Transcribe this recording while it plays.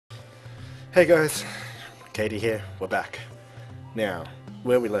Hey guys, Katie here, we're back. Now,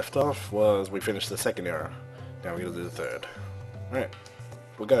 where we left off was we finished the second era. Now we're gonna do the third. Alright,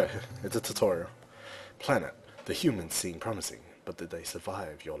 we'll go. It's a tutorial. Planet. The humans seem promising, but did they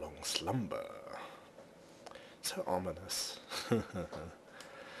survive your long slumber? So ominous.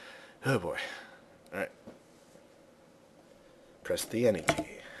 Oh boy. Alright. Press the N key.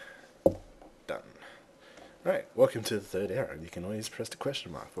 Done. Right, welcome to the third era. You can always press the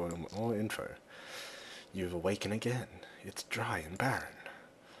question mark for more info. You've awakened again. It's dry and barren.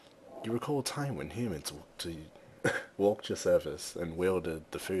 You recall a time when humans walked your surface and wielded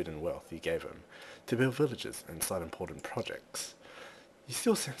the food and wealth you gave them to build villages and start important projects. You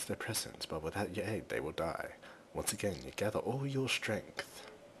still sense their presence, but without your aid they will die. Once again, you gather all your strength.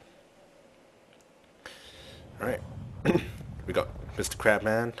 Alright, we got Mr.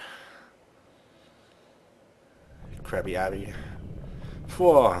 Crabman. Krabby Abby.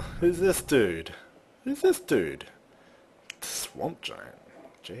 Whoa, who's this dude? Who's this dude? Swamp giant.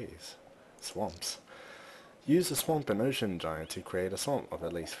 Jeez. Swamps. Use a swamp and ocean giant to create a swamp of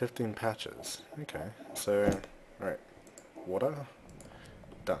at least 15 patches. Okay, so, alright. Water.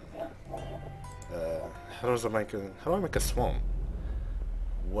 Done. How do I make a swamp?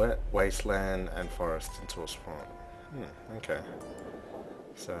 Wet wasteland and forest into a swamp. Okay.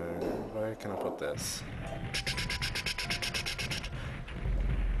 So, where can I put this?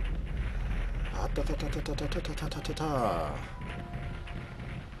 I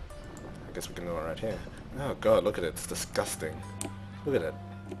guess we can go right here. Oh god, look at it. It's disgusting. Look at it.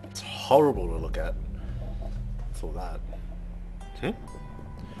 It's horrible to look at. What's all that?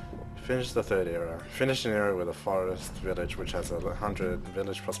 Finish the third era. Finish an era with a forest village which has 100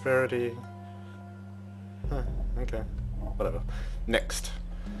 village prosperity. Huh, okay. Whatever. Next.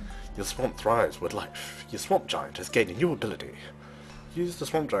 Your swamp thrives with life. Your swamp giant has gained a new ability. Use the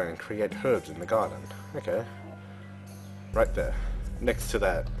swamp giant and create herbs in the garden. Okay. Right there. Next to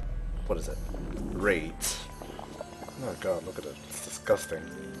that. What is it? Reeds. Oh god, look at it. It's disgusting.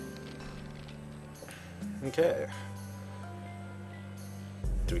 Okay.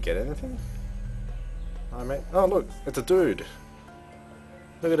 Do we get anything? Oh look, it's a dude.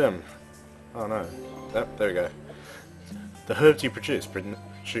 Look at him. Oh no. Oh, there we go. The herbs you produce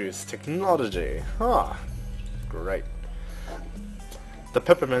technology. Ah, great. The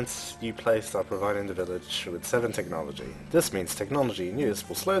peppermints you placed are providing the village with 7 technology. This means technology in use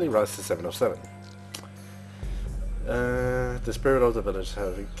will slowly rise to 7 of 7. The spirit of the village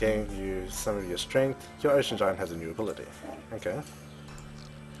have gained you some of your strength. Your ocean giant has a new ability. Okay.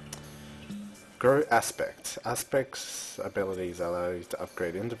 Grow aspect. Aspects abilities allow you to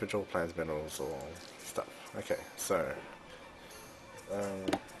upgrade individual plants, minerals, or stuff. Okay, so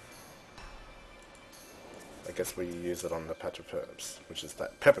I guess we use it on the patch of herbs, which is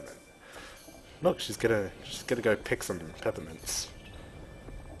that peppermint. Look, she's gonna go pick some peppermints.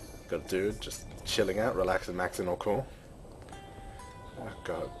 Got a dude just chilling out, relaxing, maxing, all cool. Oh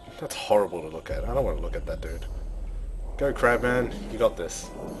god, that's horrible to look at. I don't want to look at that dude. Go, Crabman, you got this.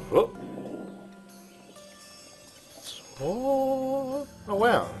 Whoop. Oh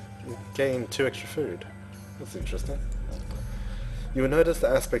wow, you gained 2 extra food. That's interesting. You will notice the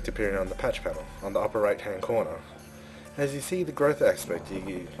aspect appearing on the patch panel, on the upper right hand corner. As you see the growth aspect,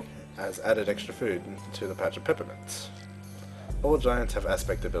 you has added extra food to the patch of peppermints. All giants have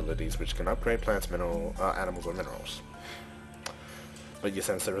aspect abilities which can upgrade plants, animals or minerals. But you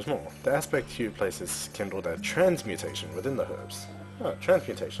sense there is more. The aspect cube places kindled a transmutation within the herbs. Oh,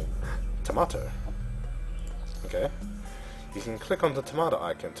 transmutation. Tomato. Okay. You can click on the tomato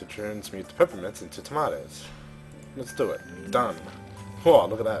icon to transmute the peppermints into tomatoes. Let's do it. Done. Whoa,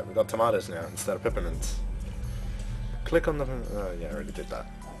 look at that. We've got tomatoes now instead of peppermints. Click on the... yeah, I already did that.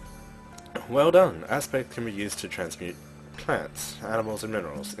 Well done. Aspect can be used to transmute plants, animals, and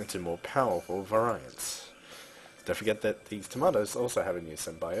minerals into more powerful variants. Don't forget that these tomatoes also have a new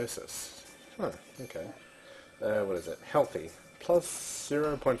symbiosis. Huh, okay. What is it? Healthy. Plus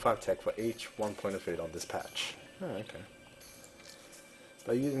 0.5 tech for each 1 point of food on this patch. Oh, okay.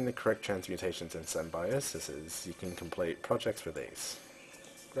 By using the correct transmutations and symbioses, you can complete projects with these.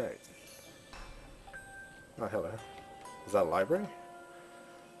 Great. Oh, hello. Is that a library?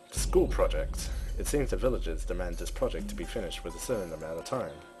 School project. It seems the villagers demand this project to be finished with a certain amount of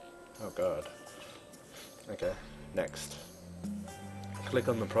time. Oh god. Okay, next. Click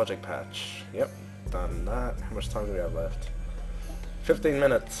on the project patch. Yep, done that. How much time do we have left? 15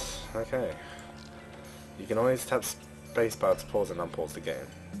 minutes. Okay. You can always tap spacebar to pause and unpause the game.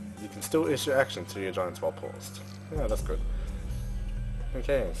 You can still issue actions to your giants while paused. Yeah, that's good.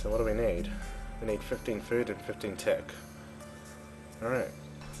 Okay, so what do we need? We need 15 food and 15 tech. Alright,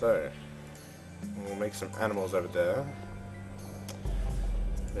 so We'll make some animals over there.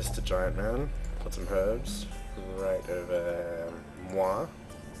 Mr. Giant Man, put some herbs right over moi.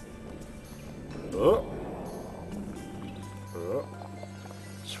 Oh. Oh.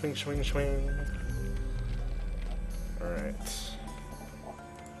 Swing, swing, swing. Alright.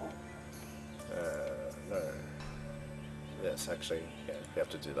 No. Yes, actually, yeah, we have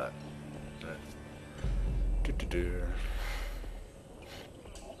to do that. Right. Do.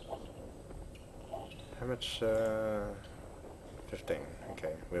 How much, 15.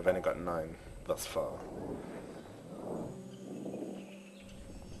 Okay, we've only got 9 thus far.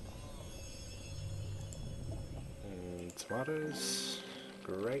 Tomatoes.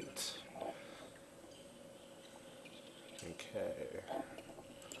 Great. Okay.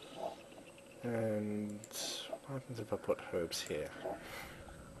 And what happens if I put herbs here?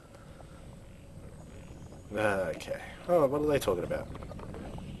 Okay. Oh, what are they talking about?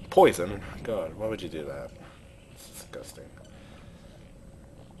 Poison? God, why would you do that? It's disgusting.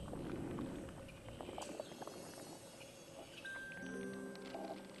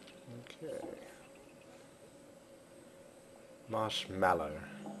 Okay. Marshmallow.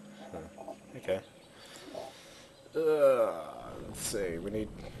 Okay. Let's see, we need...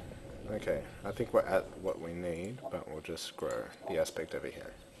 Okay, I think we're at what we need, but we'll just grow the aspect over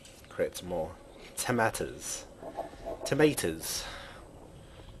here. Create some more tomatoes. Tomatoes.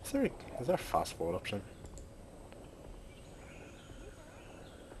 Is there a fast forward option?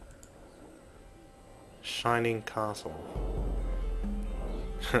 Shining castle.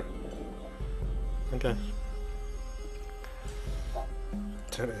 Okay.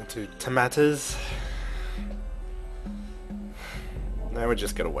 Turn it into tomatoes. Now we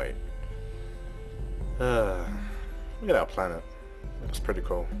just gotta wait. Look at our planet. Looks pretty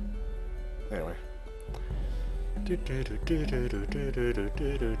cool. Anyway.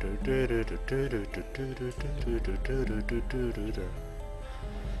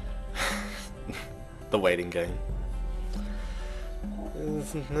 The waiting game.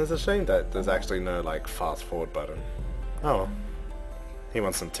 It's a shame that there's actually no like fast forward button. Oh well. He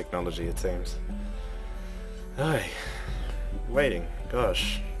wants some technology, it seems. Ay, waiting.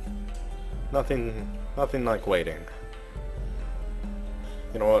 Gosh, nothing like waiting.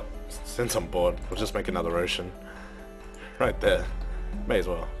 You know what? Since I'm bored, we'll just make another ocean. Right there. May as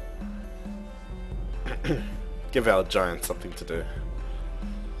well. Give our giant something to do.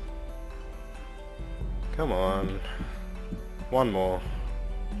 Come on. One more.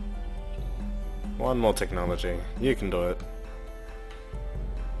 One more technology. You can do it.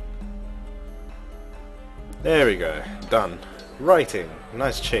 There we go. Done. Writing.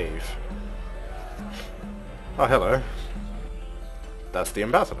 Nice achieve. Oh, hello. That's the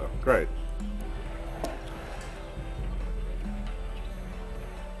ambassador. Great.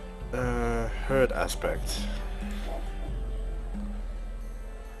 Herd aspect.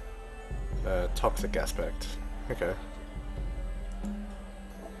 Toxic aspect. Okay.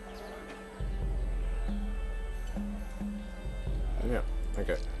 Yeah,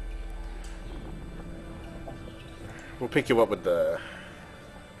 okay. We'll pick you up with the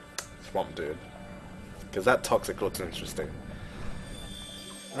swamp dude, because that toxic looks interesting.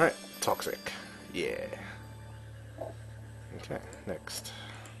 Alright, toxic. Yeah. Okay, next.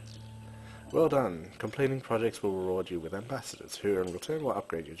 Well done. Completing projects will reward you with ambassadors, who in return will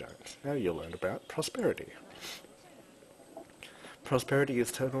upgrade your giants. Now you'll learn about prosperity. Prosperity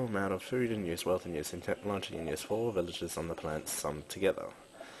is total amount of food in use, wealth in use, and technology in use for all villages on the planet summed together.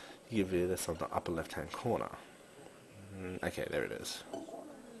 You view this on the upper left-hand corner. Okay, there it is.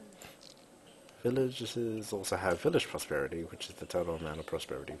 Villages also have village prosperity, which is the total amount of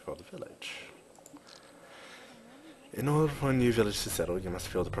prosperity for the village. In order for a new village to settle, you must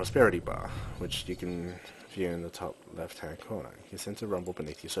fill the prosperity bar, which you can view in the top left-hand corner. You sense a rumble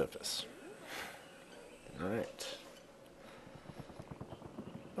beneath your surface. Alright.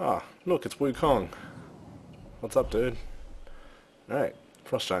 Ah, look, it's Wukong. What's up, dude? Alright,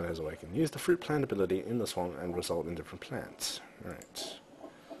 Frost Giant has awakened. Use the fruit plant ability in the swamp and result in different plants. Alright.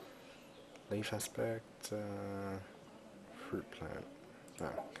 Leaf aspect, fruit plant.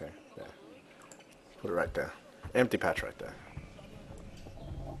 Oh, okay, there. Put it right there. Empty patch right there.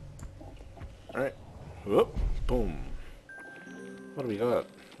 Alright. Whoop. Boom. What do we got?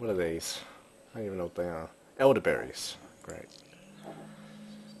 What are these? I don't even know what they are. Elderberries. Great.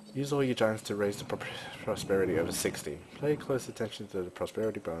 Use all your giants to raise the prosperity over 60. Pay close attention to the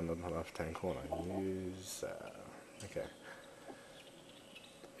prosperity bar on the left-hand corner. Use... okay.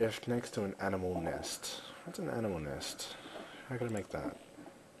 If next to an animal nest. What's an animal nest? How can I make that?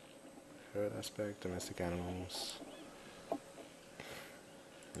 Herd aspect, domestic animals.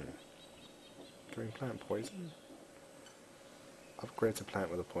 Green plant poison? Upgrades a plant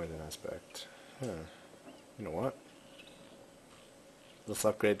with a poison aspect. Huh. You know what? Let's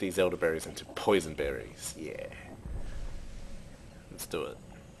upgrade these elderberries into poison berries. Yeah. Let's do it.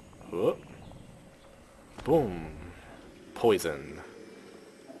 Whoop. Boom. Poison.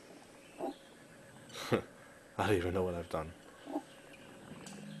 I don't even know what I've done.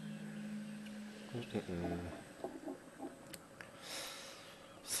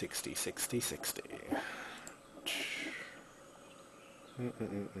 60, 60, 60.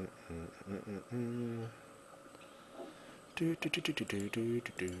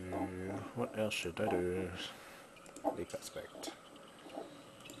 What else should I do? Leaf aspect.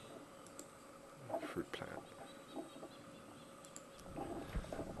 Fruit plant.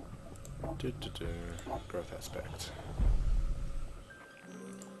 Growth aspect.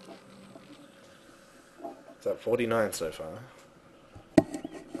 It's at 49 so far.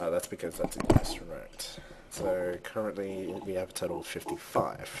 Oh, that's because that's in use, right. So currently we have a total of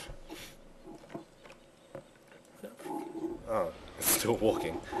 55. Oh, it's still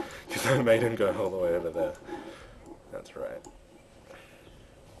walking. Because I made him go all the way over there. That's right.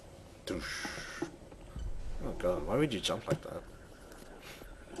 Doosh. Oh god, why would you jump like that?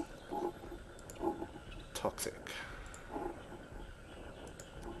 Toxic.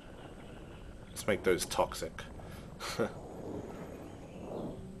 Let's make those toxic.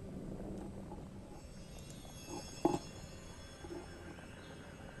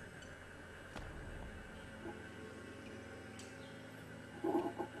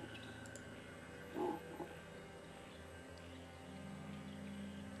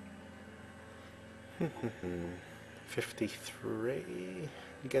 Hmm. 53.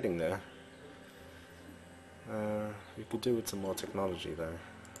 Getting there. We could do with some more technology though.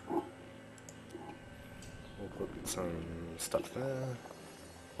 We'll put some stuff there.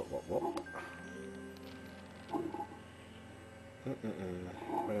 Whoop, whoop, whoop.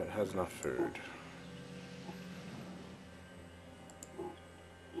 When it has enough food.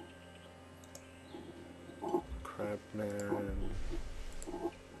 Crabman.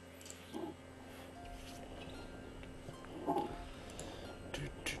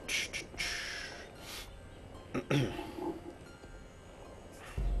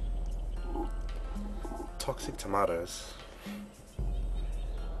 Toxic tomatoes.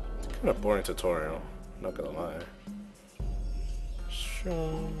 It's kind of boring tutorial, not gonna lie.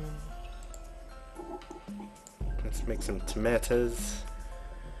 Sure. Let's make some tomatoes.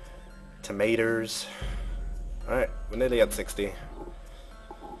 Tomatoes. Alright, we're nearly at 60.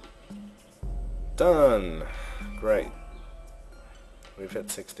 Done! Great. We've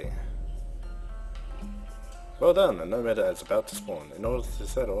hit 60. Well done, a nomad is about to spawn. In order to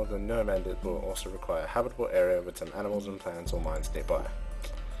settle, the nomad will also require a habitable area with some animals and plants or mines nearby.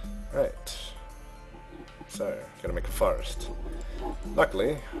 Right. So, gotta make a forest.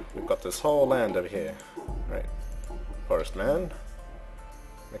 Luckily, we've got this whole land over here. Right. Forest man.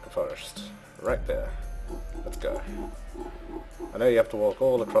 Make a forest. Right there. Let's go. I know you have to walk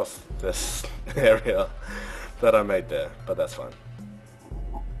all across this area that I made there, but that's fine.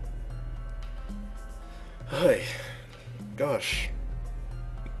 Hey, gosh.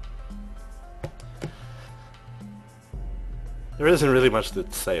 There isn't really much to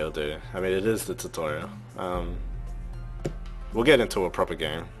say or do. I mean, it is the tutorial. We'll get into a proper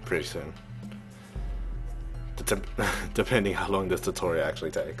game pretty soon. Depending how long this tutorial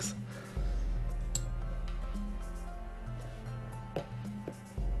actually takes.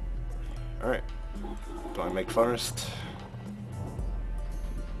 Alright. Do I make forest?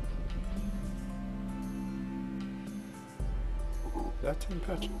 Is that 10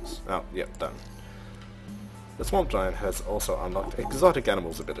 patches? Oh, yep, done. The Swamp Giant has also unlocked Exotic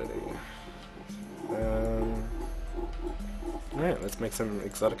Animals ability. Alright, let's make some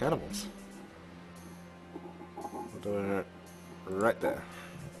exotic animals. We'll do it right there.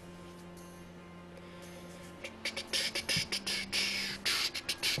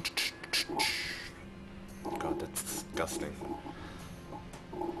 God, that's disgusting.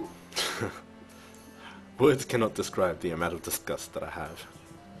 Words cannot describe the amount of disgust that I have.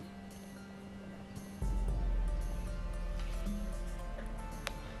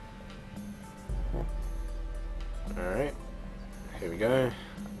 Alright, here we go.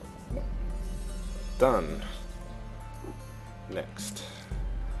 Done. Next.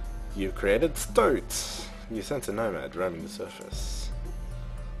 You've created stoats. You sense a nomad roaming the surface.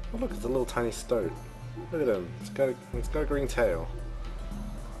 Oh look, it's a little tiny stoat. Look at him. It's got a green tail.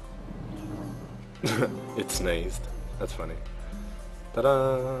 It sneezed. That's funny.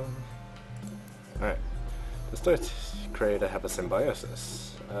 Ta-da! Alright. The stoats creator have a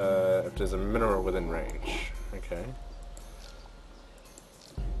symbiosis. If there's a mineral within range. Okay.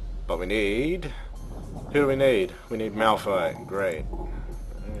 But we need... Who do we need? We need Malphite. Great.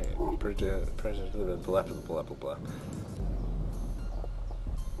 Alright. Blah, blah, blah, blah.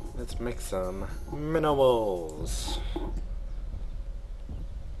 Let's make some minerals.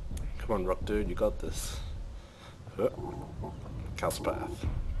 Come on, rock dude, you got this. Castle path.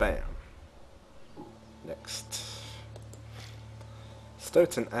 Bam. Next.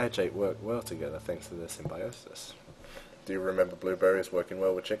 Stoats and agate work well together thanks to their symbiosis. Do you remember blueberries working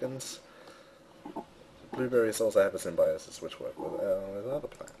well with chickens? Blueberries also have a symbiosis which work with other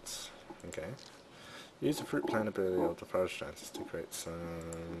plants. Okay. Use the fruit plant ability of the forest chances to create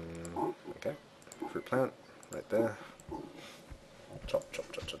some... Okay. Fruit plant, right there. Chop,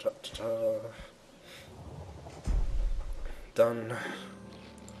 chop, chop, chop, chop, chop, chop. Done.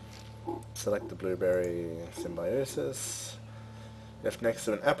 Select the blueberry symbiosis. If next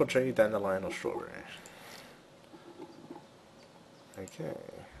to an apple tree, dandelion or strawberry. Okay.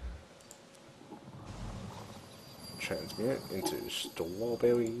 Transmute into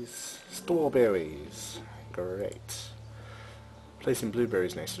strawberries. Strawberries. Great. Placing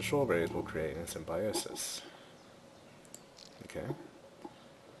blueberries next to strawberries will create a symbiosis. Okay.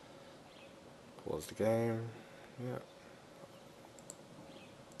 Pause the game. Yeah.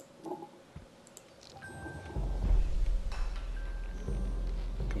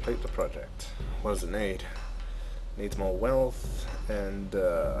 Complete the project. What does it need? Needs more wealth and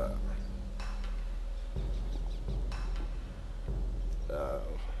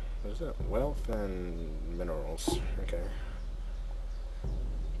what is it? Wealth and minerals. Okay.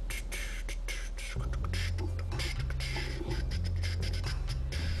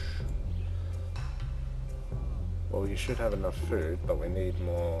 Well, you should have enough food, but we need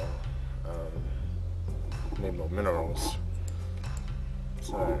more minerals.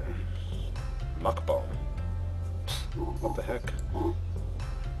 So, muck bomb. What the heck?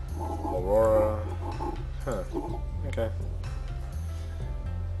 Aurora. Huh. Okay.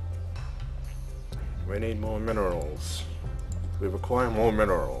 We need more minerals. We require more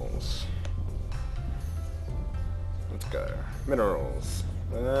minerals. Let's go. Minerals.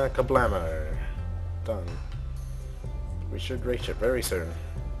 Kablamo. Done. We should reach it very soon.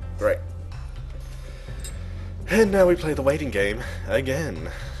 Great. And now we play the waiting game again.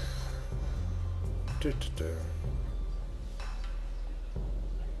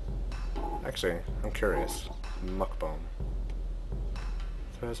 Actually, I'm curious. Muck bomb.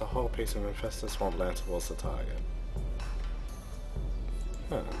 Throws a whole piece of infested swampland towards the target.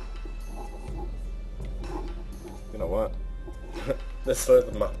 Huh. You know what? Let's throw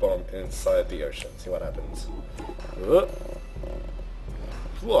the muck bomb inside the ocean. See what happens. Whoa!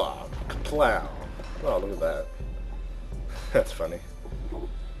 Plow! Oh, look at that. That's funny.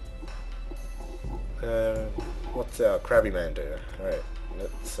 What's our Krabby Man do? Alright,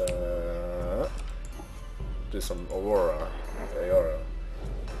 let's do some Aurora. Aurora.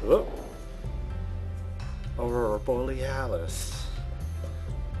 Whoop. Aurora Borealis.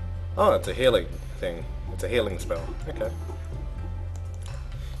 Oh, it's a healing thing. It's a healing spell. Okay.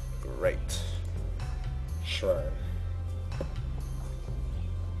 Great. Shrine.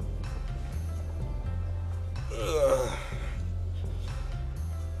 Ugh.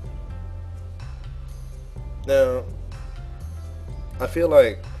 Now, I feel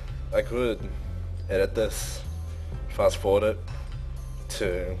like I could edit this, fast forward it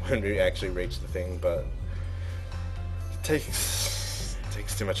to when we actually reach the thing, but it takes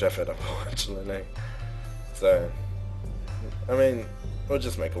too much effort, unfortunately. So, I mean, we'll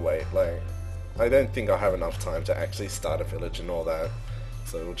just make a wait. Like, I don't think I'll have enough time to actually start a village and all that,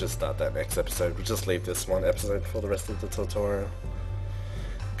 so we'll just start that next episode. We'll just leave this one episode for the rest of the tutorial.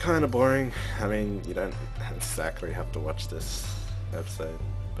 Kind of boring. I mean, you don't exactly have to watch this episode,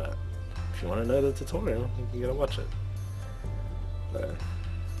 but if you want to know the tutorial, you gotta watch it. So,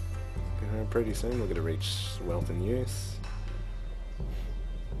 pretty soon we're gonna reach wealth and use.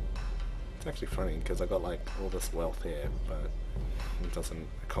 It's actually funny because I got like all this wealth here, but it doesn't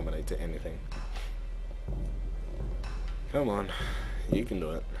accommodate to anything. Come on, you can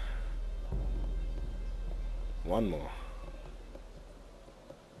do it. One more.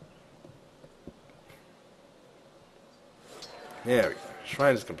 There we go.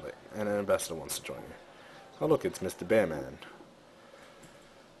 Shrine is complete, and an ambassador wants to join you. Oh look, it's Mr. Bearman.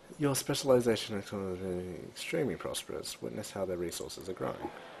 Your specialization is extremely prosperous. Witness how their resources are growing.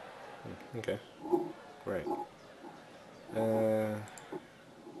 Okay. Great. As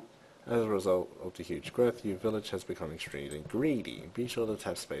a result of the huge growth, your village has become extremely greedy. Be sure to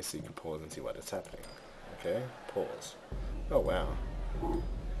tap space so you can pause and see what is happening. Okay, pause. Oh wow.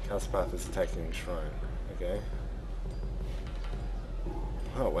 last path is attacking shrine. Okay.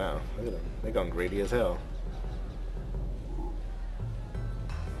 Oh wow, look at them. They're gone greedy as hell.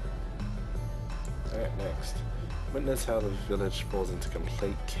 Alright, next. Witness how the village falls into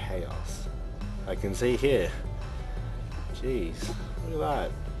complete chaos. I can see here. Jeez, look at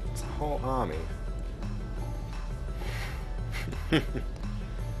that. It's a whole army.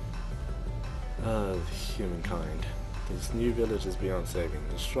 Humankind. This new village is beyond saving.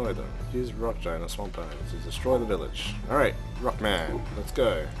 Destroy them. Use rock giant or swamp giant to destroy the village. Alright, Rockman, let's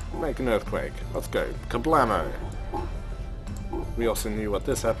go. Make an earthquake. Let's go. Kablamo! We also knew what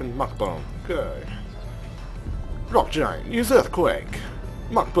this happened. Muck bomb. Go. Rock giant, use earthquake.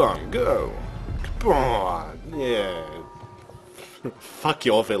 Muck bomb, go. Kaboom! Yeah. Fuck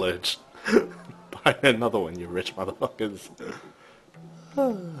your village. Buy another one, you rich motherfuckers.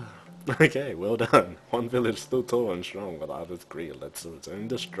 Okay, well done. One village still tall and strong, while the others greed led to its own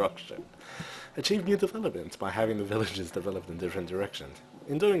destruction. Achieve new developments by having the villages developed in different directions.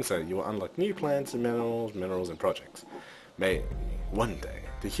 In doing so, you will unlock new plants and minerals and projects. Maybe, one day,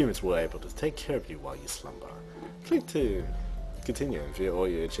 the humans will be able to take care of you while you slumber. Click to continue and view all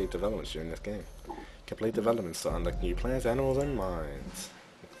your achieved developments during this game. Complete developments to unlock new plants, animals, and mines.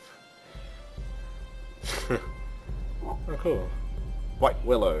 Oh, cool. White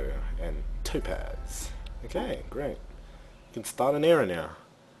willow and topaz. Okay, great. You can start an era now.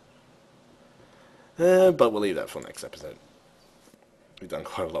 But we'll leave that for next episode. We've done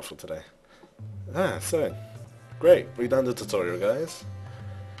quite a lot for today. So, great. We've done the tutorial, guys.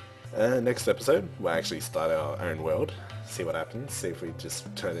 Next episode, we'll actually start our own world. See what happens. See if we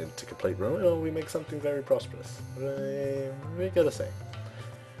just turn it into complete ruin or we make something very prosperous. We gotta say.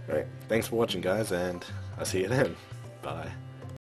 Alright, thanks for watching, guys, and I'll see you then. Bye.